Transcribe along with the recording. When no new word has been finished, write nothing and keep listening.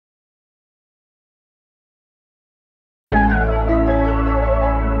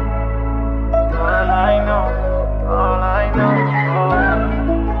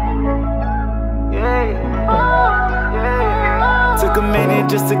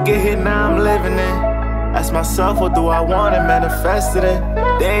just to get here, now I'm living it. Ask myself, what do I want, and manifested it.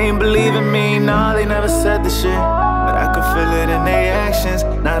 They ain't believe in me, nah, they never said the shit, but I could feel it in their actions.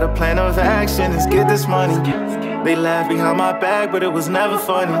 Now the plan of action is get this money. They laugh behind my back, but it was never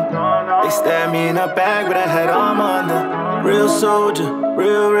funny. They stabbed me in the back, but I had armor under. Real soldier,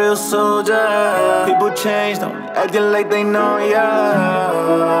 real soldier. People change, don't acting like they know ya.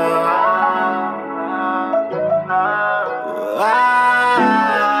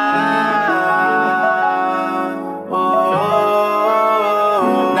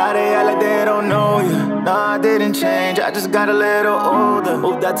 Now they act like they don't know ya. Nah, I didn't change, I just got a little older.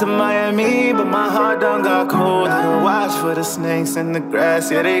 Moved out to Miami, but my heart done got colder. Watch for the snakes in the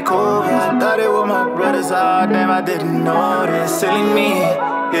grass, yeah, they cold. I thought they were my brothers, oh damn, I didn't notice. Silly me,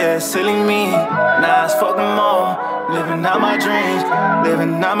 yeah, silly me. Nah, it's fuck them all. Living out my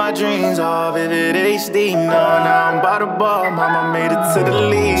dreams, all vivid HD. No, now I'm by the ball, mama made it to the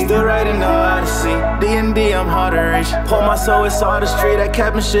league. Still writing the Odyssey, D&D, I'm hard to reach. Pour my soul, it's artistry, that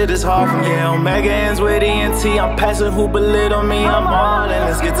capping shit is hard for me. Omega ends with ENT, I'm passing who belittle me. I'm all in,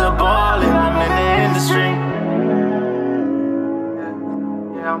 let's get to ballin', I'm in the industry.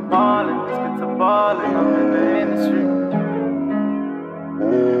 Yeah, I'm ballin', let's get to ballin', I'm in the industry.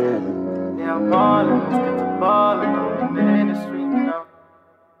 Yeah, I'm ballin', let's get